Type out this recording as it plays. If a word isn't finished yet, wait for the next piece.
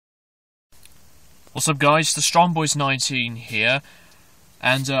What's up guys, the StrongBoys19 here,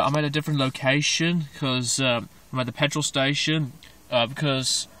 and I'm at a different location because I'm at the petrol station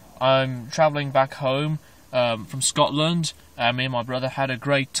because I'm travelling back home from Scotland. Me and my brother had a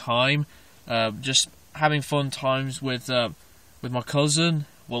great time, just having fun times with my cousin,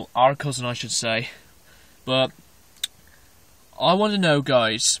 well, our cousin I should say. But I want to know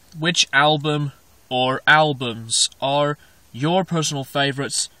guys, which album or albums are your personal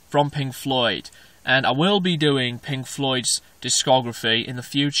favourites from Pink Floyd? And I will be doing Pink Floyd's discography in the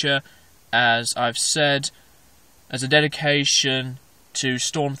future, as I've said, as a dedication to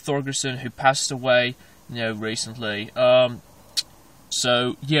Storm Thorgerson, who passed away, recently.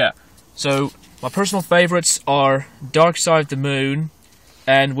 So yeah. So my personal favourites are Dark Side of the Moon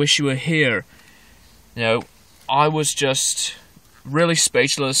and Wish You Were Here. I was just really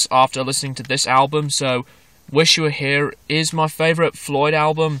speechless after listening to this album. So Wish You Were Here is my favourite Floyd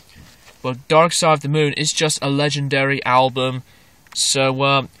album. But Dark Side of the Moon is just a legendary album.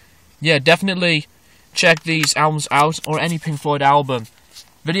 So, yeah, definitely check these albums out, or any Pink Floyd album.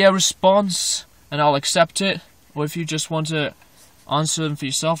 Video response, and I'll accept it. Or if you just want to answer them for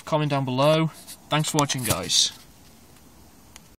yourself, comment down below. Thanks for watching, guys.